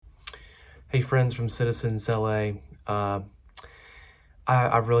Hey, friends from Citizens LA.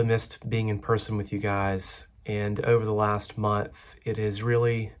 I've really missed being in person with you guys. And over the last month, it has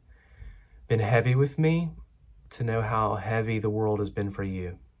really been heavy with me to know how heavy the world has been for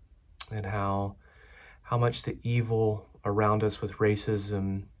you and how much the evil around us with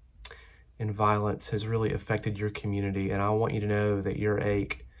racism and violence has really affected your community. And I want you to know that your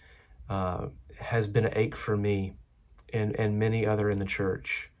ache has been an ache for me and many other in the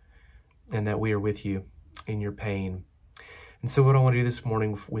church, and that we are with you in your pain. And so what I want to do this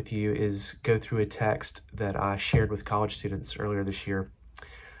morning with you is go through a text that I shared with college students earlier this year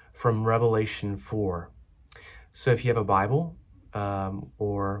from Revelation 4. So if you have a Bible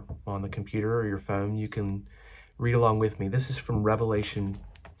or on the computer or your phone, you can read along with me. This is from Revelation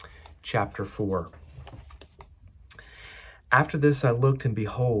chapter 4. After this I looked, and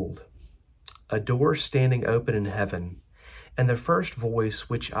behold, a door standing open in heaven. And the first voice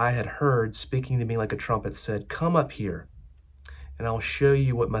which I had heard speaking to me like a trumpet said, "Come up here, and I'll show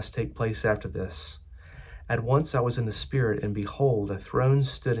you what must take place after this." At once I was in the Spirit, and behold, a throne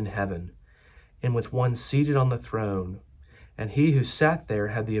stood in heaven, and with one seated on the throne. And he who sat there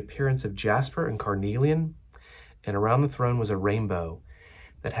had the appearance of jasper and carnelian, and around the throne was a rainbow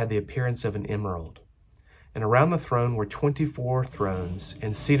that had the appearance of an emerald. And around the throne were 24 thrones,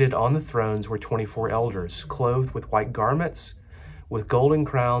 and seated on the thrones were 24 elders, clothed with white garments, with golden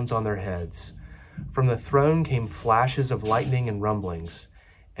crowns on their heads. From the throne came flashes of lightning and rumblings,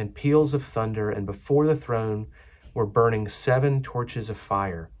 and peals of thunder, and before the throne were burning 7 torches of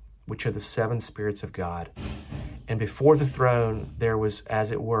fire, which are the 7 spirits of God. And before the throne there was, as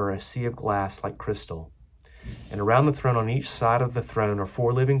it were, a sea of glass like crystal. And around the throne on each side of the throne are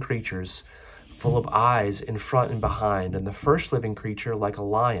 4 living creatures, full of eyes in front and behind, and the first living creature like a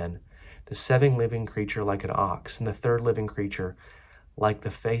lion, the 7th living creature like an ox, and the 3rd living creature like the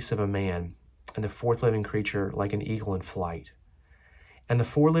face of a man, and the 4th living creature like an eagle in flight. And the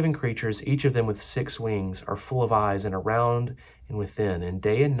 4 living creatures, each of them with 6 wings, are full of eyes and around and within, and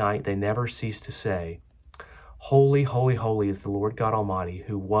day and night they never cease to say, "Holy, holy, holy is the Lord God Almighty,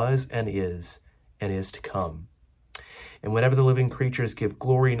 who was and is to come." And whenever the living creatures give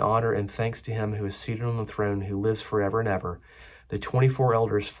glory and honor and thanks to him who is seated on the throne, who lives forever and ever, the 24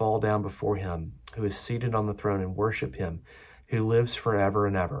 elders fall down before him who is seated on the throne and worship him who lives forever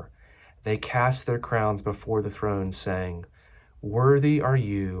and ever. They cast their crowns before the throne, saying, "Worthy are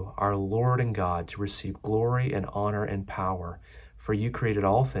you, our Lord and God, to receive glory and honor and power, for you created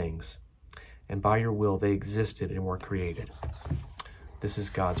all things, and by your will they existed and were created." This is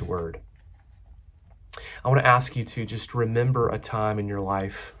God's word. I want to ask you to just remember a time in your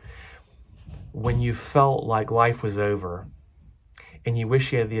life when you felt like life was over and you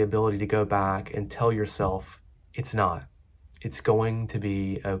wish you had the ability to go back and tell yourself, it's not. It's going to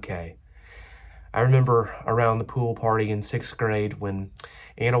be okay. I remember around the pool party in 6th grade when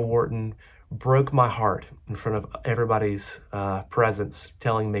Anna Wharton broke my heart in front of everybody's presence,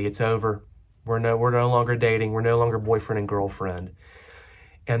 telling me it's over. We're no longer dating. We're no longer boyfriend and girlfriend.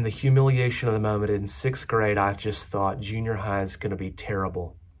 And the humiliation of the moment in 6th grade, I just thought junior high is going to be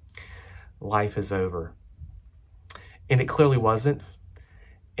terrible. Life is over. And it clearly wasn't.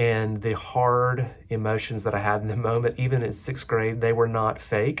 And the hard emotions that I had in the moment, even in 6th grade, they were not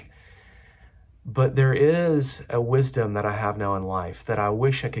fake. But there is a wisdom that I have now in life that I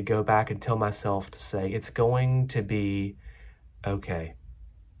wish I could go back and tell myself to say, it's going to be okay.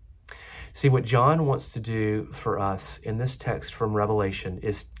 See, what John wants to do for us in this text from Revelation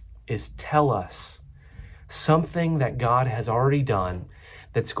is tell us something that God has already done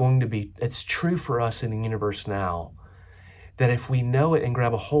that's true for us in the universe now, that if we know it and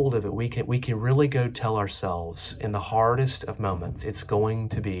grab a hold of it, we can really go tell ourselves in the hardest of moments, it's going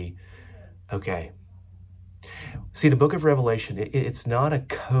to be okay. See, the book of Revelation, it's not a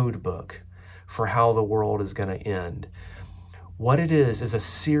code book for how the world is going to end. What it is a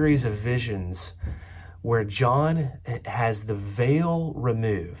series of visions where John has the veil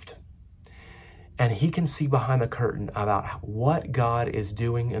removed and he can see behind the curtain about what God is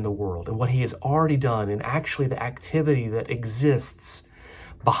doing in the world and what he has already done, and actually the activity that exists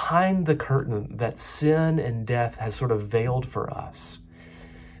behind the curtain that sin and death has sort of veiled for us,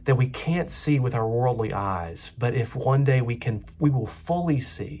 that we can't see with our worldly eyes. But if one day we will fully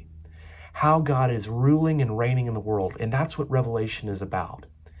see how God is ruling and reigning in the world. And that's what Revelation is about.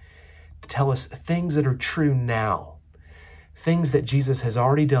 To tell us things that are true now, things that Jesus has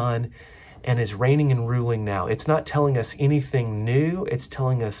already done and is reigning and ruling now. It's not telling us anything new. It's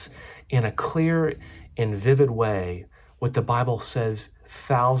telling us in a clear and vivid way what the Bible says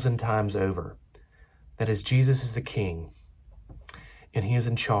 1,000 times over, that is, Jesus is the King and he is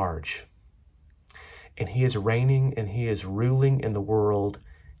in charge. and he is reigning and he is ruling in the world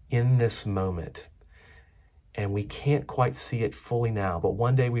in this moment. And we can't quite see it fully now, but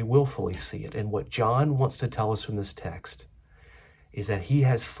one day we will fully see it. And what John wants to tell us from this text is that he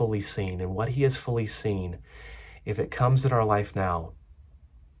has fully seen, and what he has fully seen, if it comes in our life now,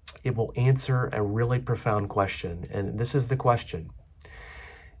 it will answer a really profound question. And this is the question.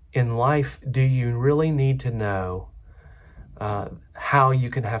 In life, do you really need to know how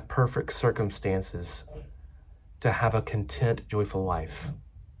you can have perfect circumstances to have a content, joyful life?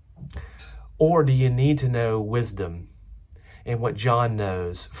 Or do you need to know wisdom and what John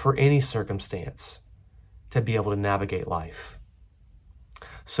knows for any circumstance to be able to navigate life?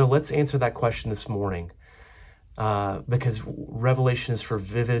 So let's answer that question this morning because Revelation is for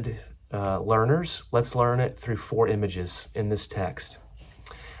vivid learners. Let's learn it through 4 images in this text.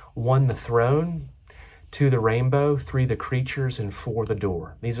 1, the throne; 2, the rainbow; 3, the creatures; and 4, the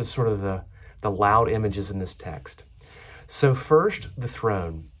door. These are sort of the loud images in this text. So first, the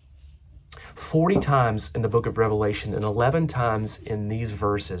throne. 40 times in the book of Revelation and 11 times in these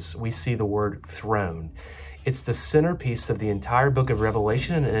verses, we see the word throne. It's the centerpiece of the entire book of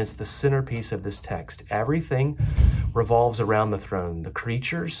Revelation, and it's the centerpiece of this text. Everything revolves around the throne. The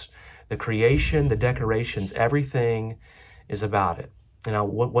creatures, the creation, the decorations, everything is about it. Now,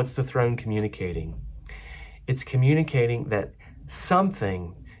 what's the throne communicating? It's communicating that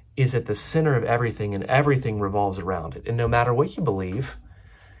something is at the center of everything, and everything revolves around it. And no matter what you believe,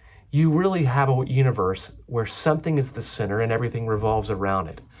 you really have a universe where something is the center and everything revolves around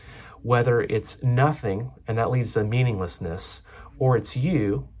it. Whether it's nothing, and that leads to meaninglessness, or it's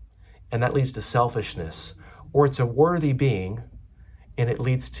you, and that leads to selfishness, or it's a worthy being, and it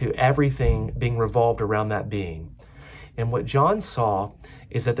leads to everything being revolved around that being. And what John saw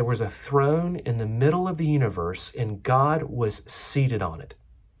is that there was a throne in the middle of the universe, and God was seated on it.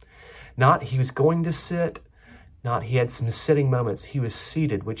 Not he was going to sit, not he had some sitting moments. He was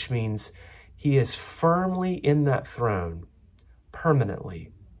seated, which means he is firmly in that throne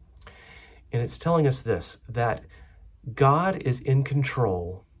permanently. And it's telling us this, that God is in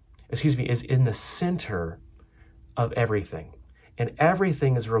control, is in the center of everything. And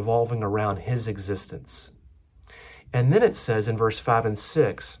everything is revolving around his existence. And then it says in verse 5 and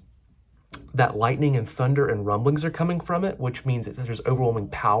 6 that lightning and thunder and rumblings are coming from it, which means that there's overwhelming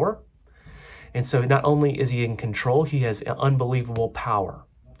power. And so not only is he in control, he has unbelievable power.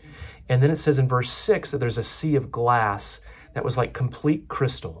 And then it says in verse 6 that there's a sea of glass that was like complete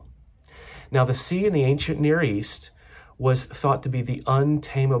crystal. Now, the sea in the ancient Near East was thought to be the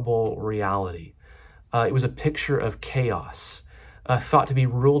untamable reality. It was a picture of chaos, thought to be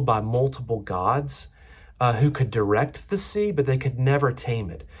ruled by multiple gods who could direct the sea, but they could never tame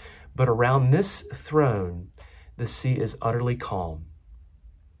it. But around this throne, the sea is utterly calm.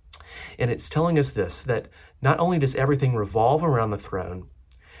 And it's telling us this, that not only does everything revolve around the throne,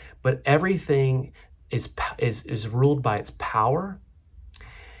 but everything is ruled by its power,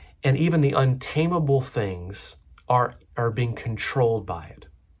 and even the untamable things are being controlled by it.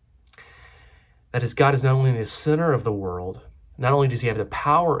 That is, God is not only in the center of the world, not only does he have the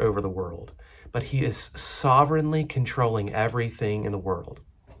power over the world, but he is sovereignly controlling everything in the world.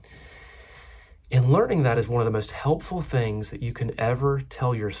 And learning that is one of the most helpful things that you can ever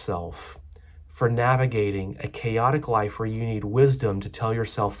tell yourself for navigating a chaotic life where you need wisdom to tell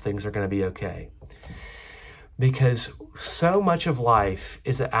yourself things are going to be okay. Because so much of life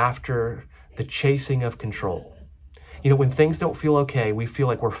is after the chasing of control. You know, when things don't feel okay, we feel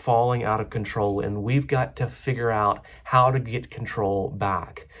like we're falling out of control, and we've got to figure out how to get control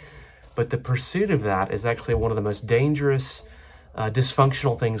back. But the pursuit of that is actually one of the most dangerous,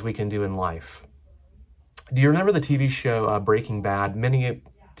 dysfunctional things we can do in life. Do you remember the TV show Breaking Bad? Many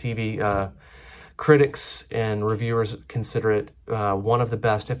TV critics and reviewers consider it one of the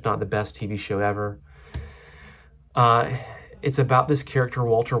best, if not the best TV show ever. It's about this character,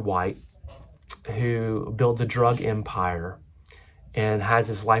 Walter White, who builds a drug empire and has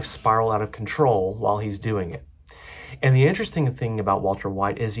his life spiral out of control while he's doing it. And the interesting thing about Walter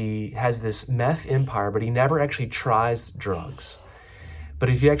White is he has this meth empire, but he never actually tries drugs. But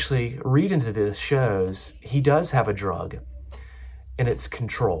if you actually read into the shows, he does have a drug, and it's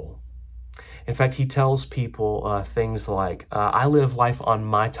control. In fact, he tells people things like, I live life on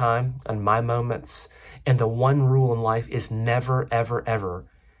my time, on my moments, and the one rule in life is never, ever, ever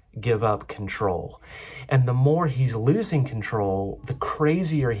give up control. And the more he's losing control, the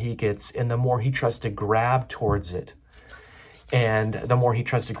crazier he gets, and the more he tries to grab towards it. And the more he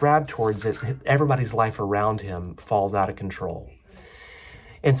tries to grab towards it, everybody's life around him falls out of control.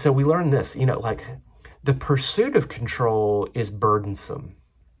 And so we learn this, like the pursuit of control is burdensome.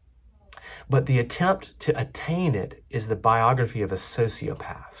 But the attempt to attain it is the biography of a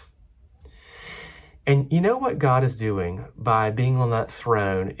sociopath. And you know what God is doing by being on that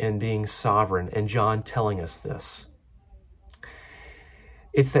throne and being sovereign, and John telling us this?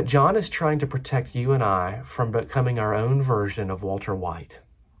 It's that John is trying to protect you and I from becoming our own version of Walter White,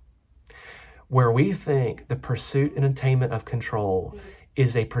 where we think the pursuit and attainment of control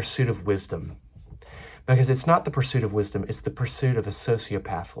is a pursuit of wisdom. Because it's not the pursuit of wisdom, it's the pursuit of a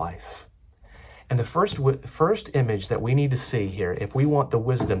sociopath life. And the first image that we need to see here, if we want the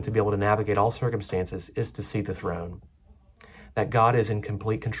wisdom to be able to navigate all circumstances, is to see the throne. That God is in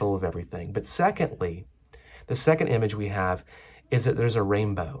complete control of everything. But secondly, the second image we have is that there's a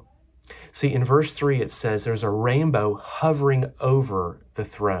rainbow. See, in verse 3, it says there's a rainbow hovering over the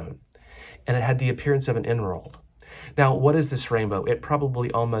throne. And it had the appearance of an emerald. Now, what is this rainbow? It probably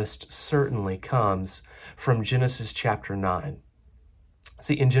almost certainly comes from Genesis chapter 9.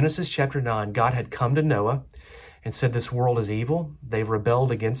 See, in Genesis chapter 9, God had come to Noah and said, this world is evil. They've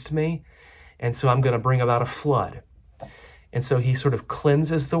rebelled against me. And so I'm going to bring about a flood. And so he sort of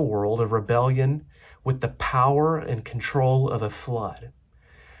cleanses the world of rebellion with the power and control of a flood.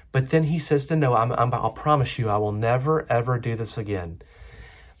 But then he says to Noah, I'll promise you, I will never, ever do this again.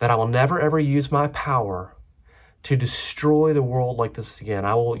 That I will never, ever use my power to destroy the world like this again.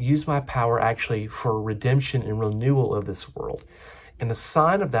 I will use my power actually for redemption and renewal of this world. And the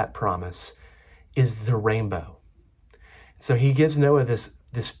sign of that promise is the rainbow. So he gives Noah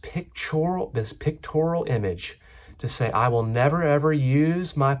this pictorial image to say, I will never, ever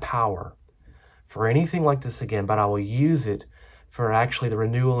use my power for anything like this again, but I will use it for actually the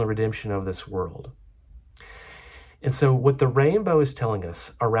renewal and redemption of this world. And so what the rainbow is telling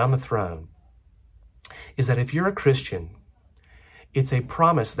us around the throne is that if you're a Christian, it's a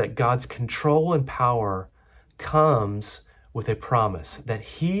promise that God's control and power comes with a promise that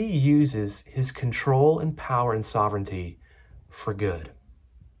he uses his control and power and sovereignty for good.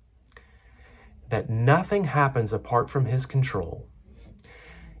 That nothing happens apart from his control,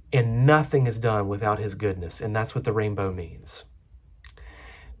 and nothing is done without his goodness, and that's what the rainbow means.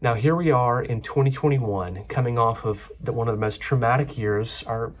 Now, here we are in 2021, coming off of one of the most traumatic years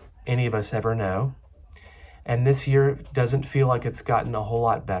any of us ever know. And this year doesn't feel like it's gotten a whole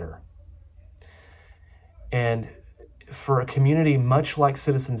lot better. And for a community much like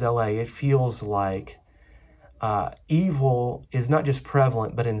Citizens LA, it feels like evil is not just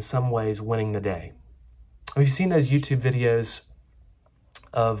prevalent, but in some ways winning the day. Have you seen those YouTube videos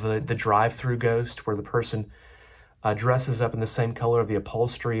of the drive-through ghost, where the person dresses up in the same color of the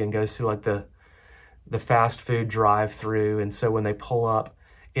upholstery and goes through like the fast food drive-through, and so when they pull up,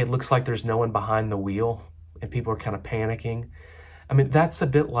 it looks like there's no one behind the wheel, and people are kind of panicking? I mean, that's a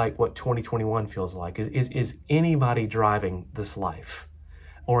bit like what 2021 feels like. Is anybody driving this life?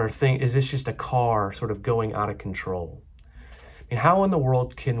 Or is this just a car sort of going out of control? I mean, how in the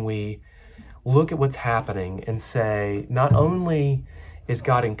world can we look at what's happening and say, not only is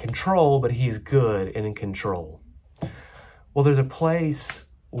God in control, but he's good and in control? Well, there's a place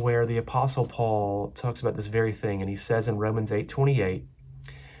where the Apostle Paul talks about this very thing, and he says in Romans 8:28,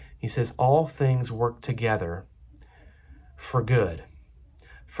 he says, all things work together for good,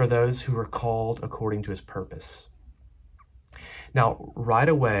 for those who are called according to his purpose. Now, right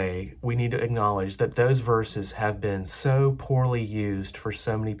away, we need to acknowledge that those verses have been so poorly used for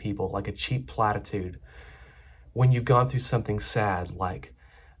so many people, like a cheap platitude, when you've gone through something sad, like,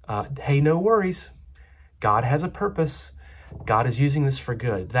 hey, no worries, God has a purpose. God is using this for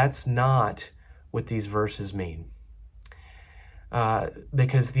good. That's not what these verses mean.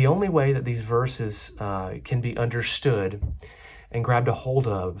 Because the only way that these verses can be understood and grabbed a hold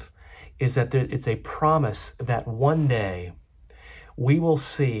of is that it's a promise that one day we will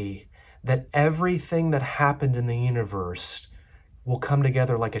see that everything that happened in the universe will come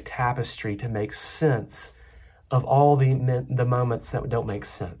together like a tapestry to make sense of all the moments that don't make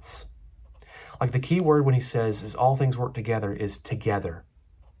sense. Like the key word when he says is all things work together is together.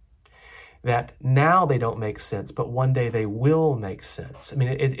 That now they don't make sense, but one day they will make sense. I mean,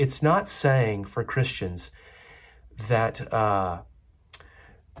 it's not saying for Christians that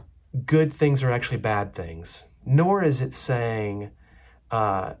good things are actually bad things, nor is it saying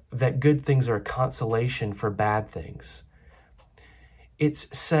that good things are a consolation for bad things. It's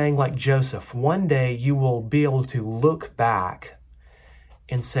saying, like Joseph, one day you will be able to look back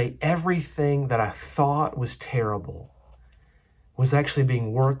and say everything that I thought was terrible was actually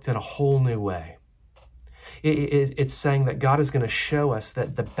being worked in a whole new way. It's saying that God is going to show us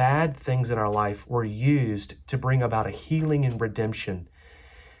that the bad things in our life were used to bring about a healing and redemption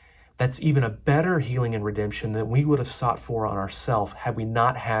that's even a better healing and redemption than we would have sought for on ourselves had we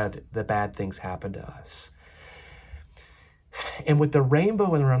not had the bad things happen to us. And what the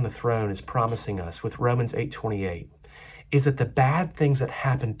rainbow around the throne is promising us with Romans 8:28 is that the bad things that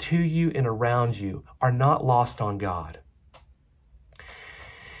happen to you and around you are not lost on God.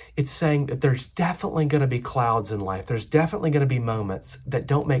 It's saying that there's definitely going to be clouds in life. There's definitely going to be moments that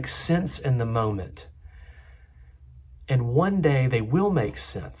don't make sense in the moment. And one day they will make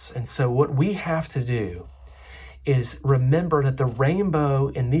sense. And so what we have to do is remember that the rainbow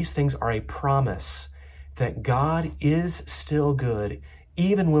and these things are a promise that God is still good,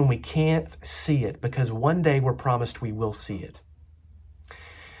 even when we can't see it, because one day we're promised we will see it.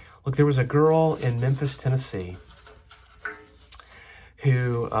 Look, there was a girl in Memphis, Tennessee,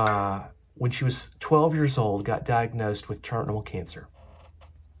 who, when she was 12 years old, got diagnosed with terminal cancer.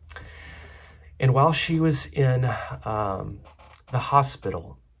 And while she was in the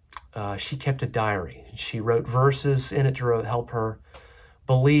hospital, she kept a diary. She wrote verses in it to help her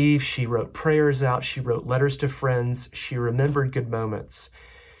believe. She wrote prayers out. She wrote letters to friends. She remembered good moments.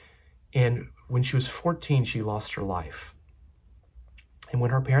 And when she was 14, she lost her life. And when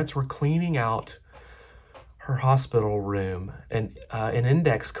her parents were cleaning out her hospital room, an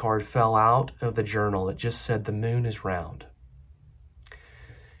index card fell out of the journal that just said, "The moon is round."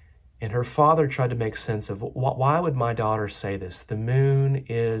 And her father tried to make sense of, why would my daughter say this? The moon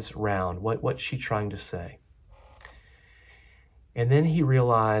is round. What's she trying to say? And then he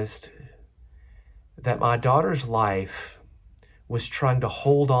realized that my daughter's life was trying to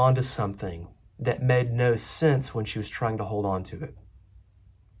hold on to something that made no sense when she was trying to hold on to it.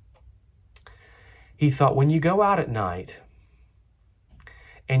 He thought, when you go out at night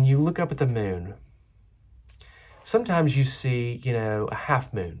and you look up at the moon, sometimes you see, a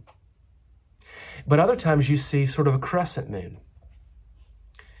half moon. But other times you see sort of a crescent moon.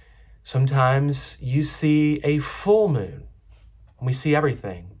 Sometimes you see a full moon. We see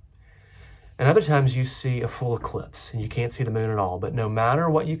everything. And other times you see a full eclipse and you can't see the moon at all. But no matter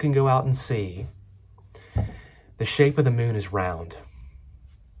what you can go out and see, the shape of the moon is round.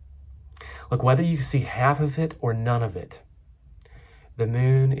 Look, whether you see half of it or none of it, the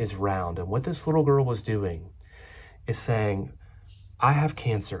moon is round. And what this little girl was doing is saying, I have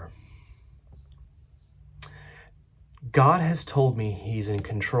cancer. God has told me he's in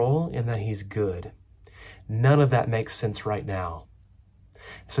control and that he's good. None of that makes sense right now.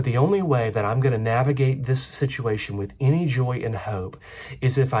 So the only way that I'm going to navigate this situation with any joy and hope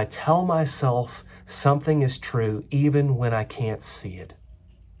is if I tell myself something is true even when I can't see it.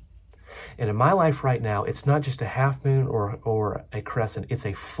 And in my life right now, it's not just a half moon or a crescent, it's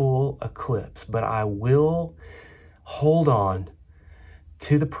a full eclipse. But I will hold on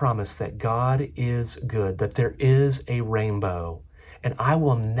to the promise that God is good, that there is a rainbow, and I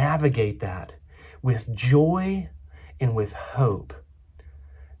will navigate that with joy and with hope,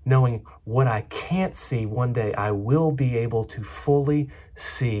 knowing what I can't see, one day I will be able to fully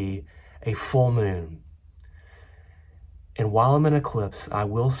see a full moon. And while I'm in eclipse, I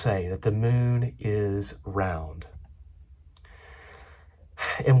will say that the moon is round.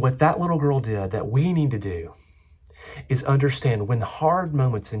 And what that little girl did, that we need to do, is understand when the hard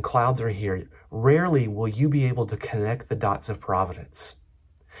moments and clouds are here, rarely will you be able to connect the dots of providence.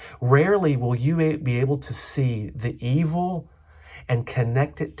 Rarely will you be able to see the evil and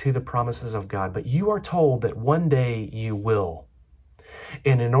connect it to the promises of God. But you are told that one day you will.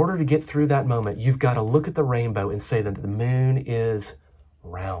 And in order to get through that moment, you've got to look at the rainbow and say that the moon is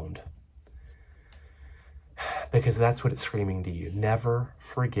round. Because that's what it's screaming to you. Never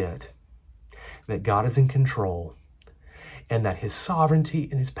forget that God is in control and that his sovereignty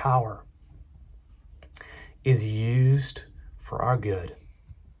and his power is used for our good.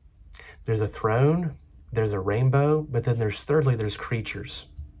 There's a throne, there's a rainbow, but then there's creatures.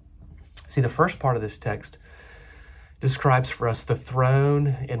 See, the first part of this text describes for us the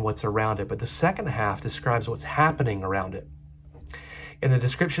throne and what's around it, but the second half describes what's happening around it. And the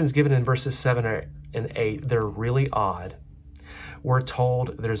descriptions given in verses 7 and 8, they're really odd. We're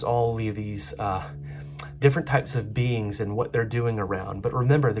told there's all of these different types of beings and what they're doing around. But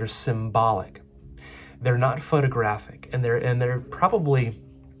remember, they're symbolic. They're not photographic. And they're probably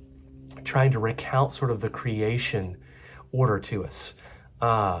trying to recount sort of the creation order to us.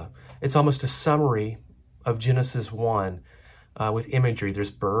 It's almost a summary of Genesis 1 with imagery.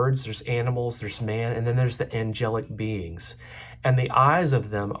 There's birds, there's animals, there's man, and then there's the angelic beings. And the eyes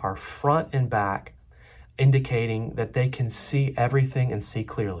of them are front and back, indicating that they can see everything and see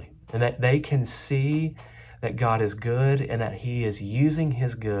clearly. And that they can see that God is good and that he is using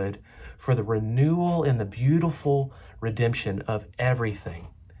his good for the renewal and the beautiful redemption of everything.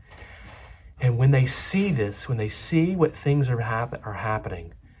 And when they see this, when they see what things are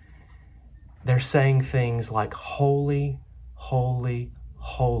happening, they're saying things like, holy, holy,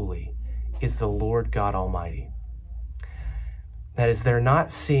 holy is the Lord God Almighty. That is, they're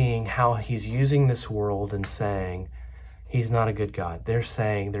not seeing how he's using this world and saying he's not a good God. They're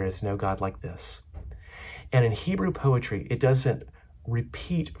saying there is no God like this. And in Hebrew poetry, it doesn't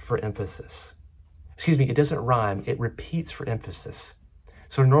repeat for emphasis. It doesn't rhyme, it repeats for emphasis.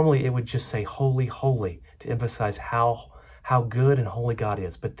 So normally it would just say holy, holy to emphasize how good and holy God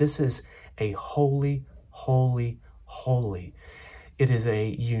is. But this is a holy, holy, holy. It is a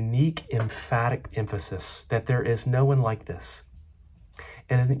unique, emphatic emphasis that there is no one like this.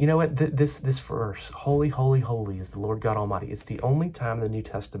 And you know what? This verse, holy, holy, holy is the Lord God Almighty. It's the only time in the New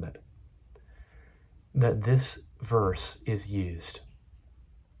Testament that this verse is used.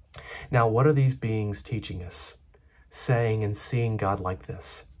 Now, what are these beings teaching us, saying and seeing God like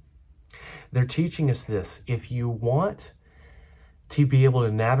this? They're teaching us this. If you want to be able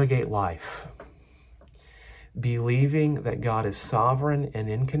to navigate life, believing that God is sovereign and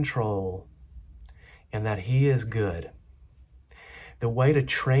in control and that he is good, the way to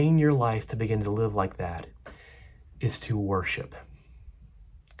train your life to begin to live like that is to worship,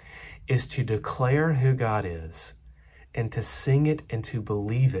 is to declare who God is and to sing it and to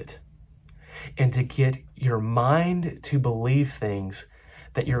believe it, and to get your mind to believe things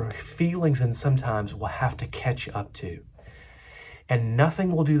that your feelings and sometimes will have to catch up to. And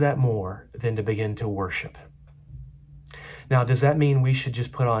nothing will do that more than to begin to worship. Now, does that mean we should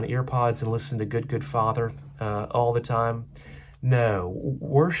just put on ear pods and listen to Good Father all the time? No,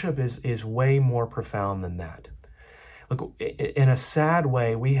 worship is way more profound than that. Look, in a sad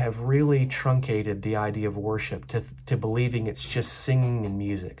way, we have really truncated the idea of worship to believing it's just singing and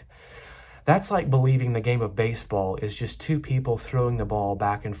music. That's like believing the game of baseball is just two people throwing the ball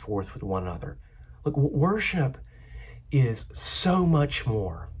back and forth with one another. Look, worship is so much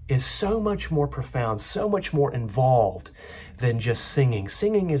more profound, so much more involved than just singing.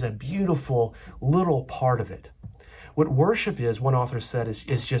 Singing is a beautiful little part of it. What worship is, one author said,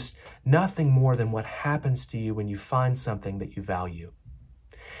 is just nothing more than what happens to you when you find something that you value.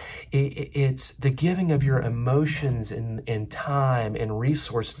 It's the giving of your emotions and time and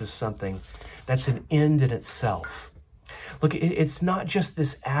resource to something that's an end in itself. Look, it's not just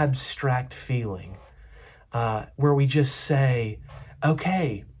this abstract feeling where we just say,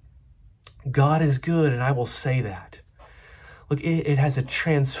 okay, God is good and I will say that. Look, it has a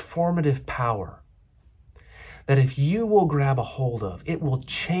transformative power that if you will grab a hold of, it will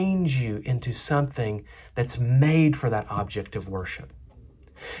change you into something that's made for that object of worship.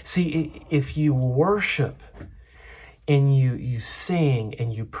 See, if you worship and you sing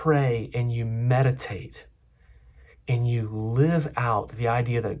and you pray and you meditate and you live out the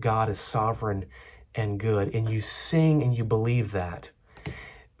idea that God is sovereign and good, and you sing and you believe that,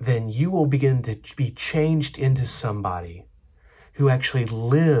 then you will begin to be changed into somebody who actually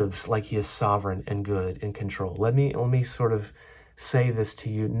lives like he is sovereign and good and control. Let me sort of say this to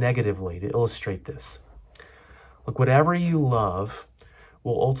you negatively to illustrate this. Look, whatever you love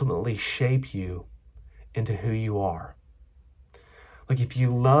will ultimately shape you into who you are. Like, if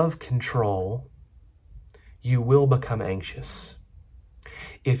you love control, you will become anxious.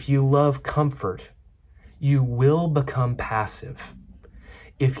 If you love comfort, you will become passive.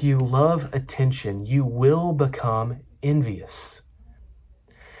 If you love attention, you will become envious.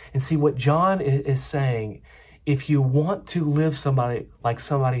 And see, what John is saying, if you want to live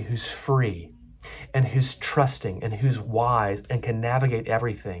somebody who's free and who's trusting and who's wise and can navigate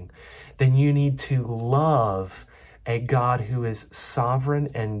everything, then you need to love a God who is sovereign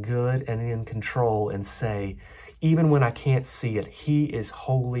and good and in control and say, even when I can't see it, he is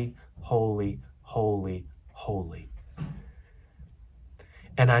holy, holy, holy, holy.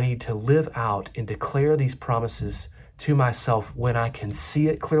 And I need to live out and declare these promises to myself when I can see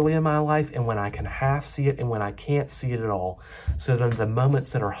it clearly in my life and when I can half see it and when I can't see it at all. So that in the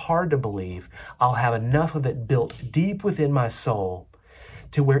moments that are hard to believe, I'll have enough of it built deep within my soul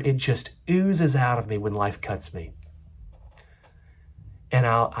to where it just oozes out of me when life cuts me. And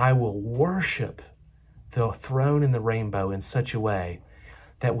I will worship the throne and the rainbow in such a way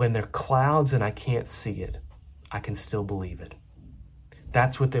that when there are clouds and I can't see it, I can still believe it.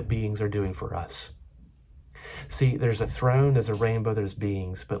 That's what the beings are doing for us. See, there's a throne, there's a rainbow, there's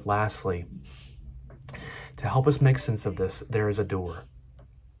beings, but lastly, to help us make sense of this, there is a door.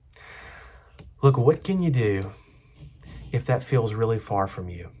 Look, what can you do if that feels really far from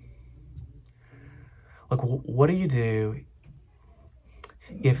you? Look, what do you do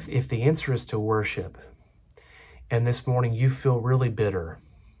if the answer is to worship, and this morning you feel really bitter,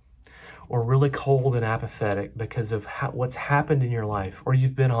 or really cold and apathetic because of what's happened in your life, or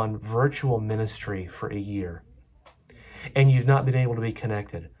you've been on virtual ministry for a year and you've not been able to be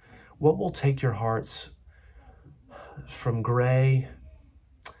connected, what will take your hearts from gray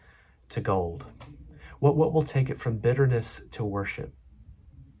to gold? What will take it from bitterness to worship?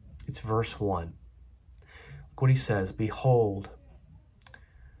 It's verse 1. Look what he says, behold,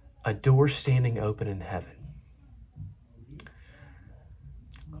 a door standing open in heaven.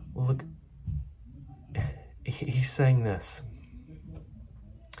 Look, he's saying this.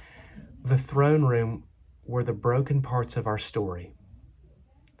 The throne room were the broken parts of our story,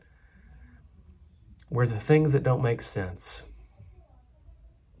 where the things that don't make sense,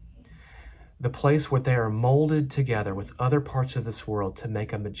 the place where they are molded together with other parts of this world to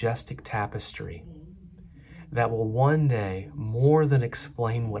make a majestic tapestry that will one day more than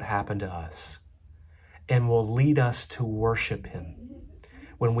explain what happened to us and will lead us to worship him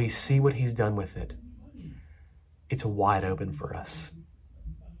when we see what he's done with it. It's wide open for us.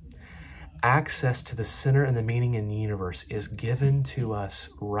 Access to the center and the meaning in the universe is given to us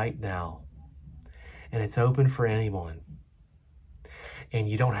right now, and it's open for anyone. And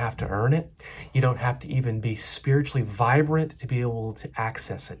you don't have to earn it. You don't have to even be spiritually vibrant to be able to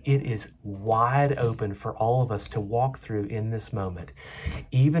access it. It is wide open for all of us to walk through in this moment.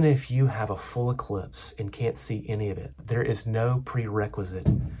 Even if you have a full eclipse and can't see any of it, there is no prerequisite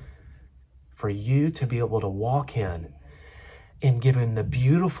for you to be able to walk in and given the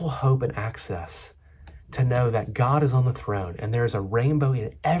beautiful hope and access to know that God is on the throne and there's a rainbow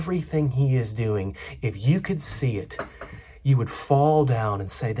in everything he is doing. If you could see it, you would fall down and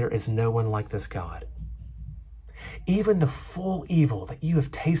say, there is no one like this God. Even the full evil that you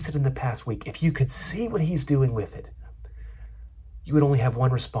have tasted in the past week, if you could see what he's doing with it, you would only have one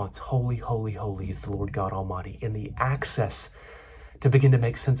response: holy, holy, holy is the Lord God Almighty. And the access to begin to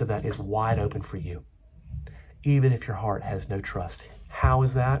make sense of that is wide open for you, even if your heart has no trust. How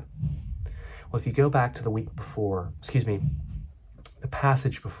is that? Well, if you go back to the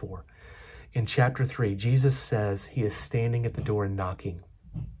passage before, in chapter 3, Jesus says he is standing at the door and knocking.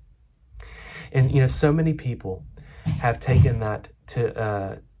 And, so many people have taken that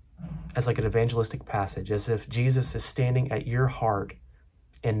to as like an evangelistic passage, as if Jesus is standing at your heart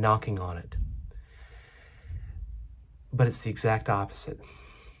and knocking on it. But it's the exact opposite.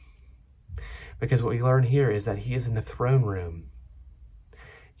 Because what we learn here is that he is in the throne room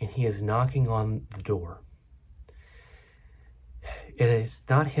and he is knocking on the door. And it's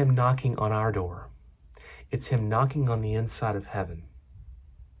not him knocking on our door. It's him knocking on the inside of heaven.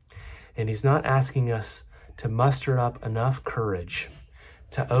 And he's not asking us to muster up enough courage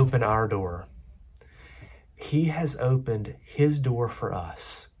to open our door. He has opened his door for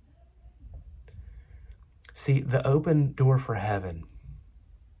us. See, the open door for heaven,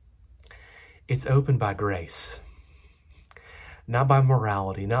 it's opened by grace. Not by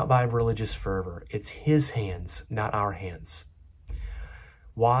morality, not by religious fervor. It's his hands, not our hands.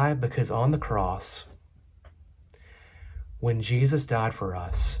 Why? Because on the cross, when Jesus died for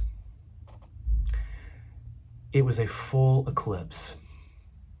us, it was a full eclipse.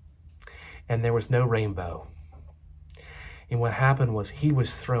 And there was no rainbow. And what happened was he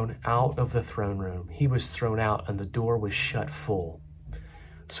was thrown out of the throne room. He was thrown out and the door was shut full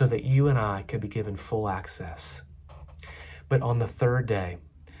so that you and I could be given full access. But on the third day,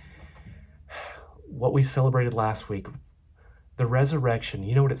 what we celebrated last week, the resurrection,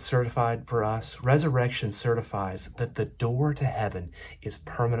 you know what it certified for us? Resurrection certifies that the door to heaven is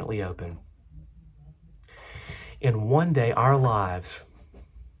permanently open. And one day our lives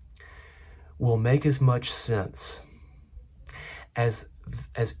will make as much sense as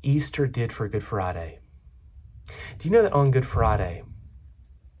Easter did for Good Friday. Do you know that on Good Friday,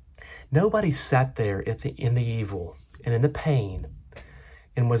 nobody sat there in the evil and in the pain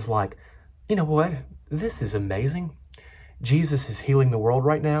and was like, you know what? This is amazing. Jesus is healing the world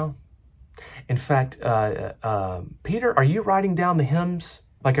right now. In fact, Peter, are you writing down the hymns?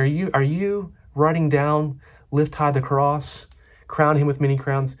 Like, are you writing down "Lift High the Cross, Crown Him with Many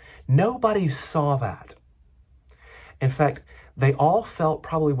Crowns"? Nobody saw that. In fact, they all felt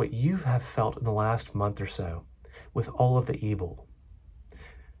probably what you have felt in the last month or so with all of the evil.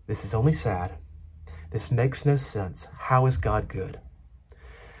 This is only sad. This makes no sense. How is God good?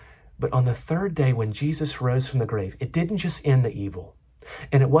 But on the third day, when Jesus rose from the grave, it didn't just end the evil.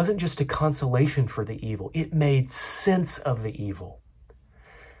 And it wasn't just a consolation for the evil. It made sense of the evil.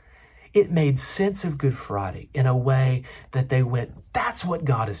 It made sense of Good Friday in a way that they went, that's what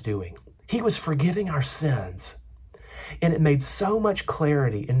God is doing. He was forgiving our sins. And it made so much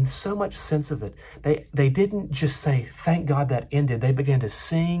clarity and so much sense of it. They didn't just say, thank God that ended. They began to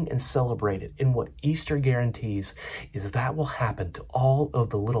sing and celebrate it. And what Easter guarantees is that will happen to all of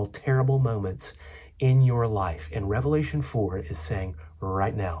the little terrible moments in your life. And Revelation 4 is saying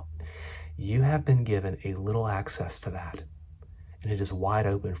right now, you have been given a little access to that. And it is wide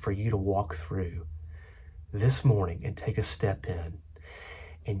open for you to walk through this morning and take a step in.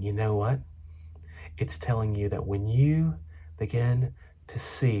 And you know what? It's telling you that when you begin to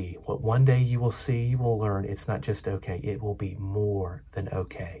see what one day you will see, you will learn it's not just okay, it will be more than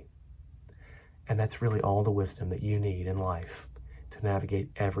okay. And that's really all the wisdom that you need in life to navigate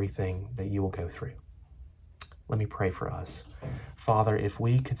everything that you will go through. Let me pray for us. Father, if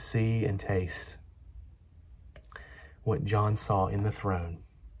we could see and taste what John saw in the throne,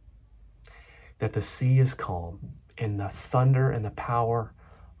 that the sea is calm and the thunder and the power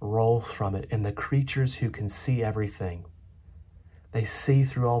rolls from it, and the creatures who can see everything, they see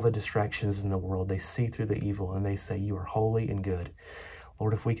through all the distractions in the world, they see through the evil, and they say, you are holy and good.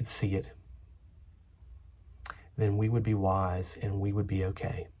 Lord, if we could see it, then we would be wise and we would be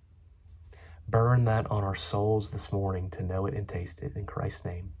okay. Burn that on our souls this morning to know it and taste it. In Christ's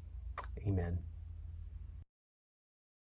name, amen.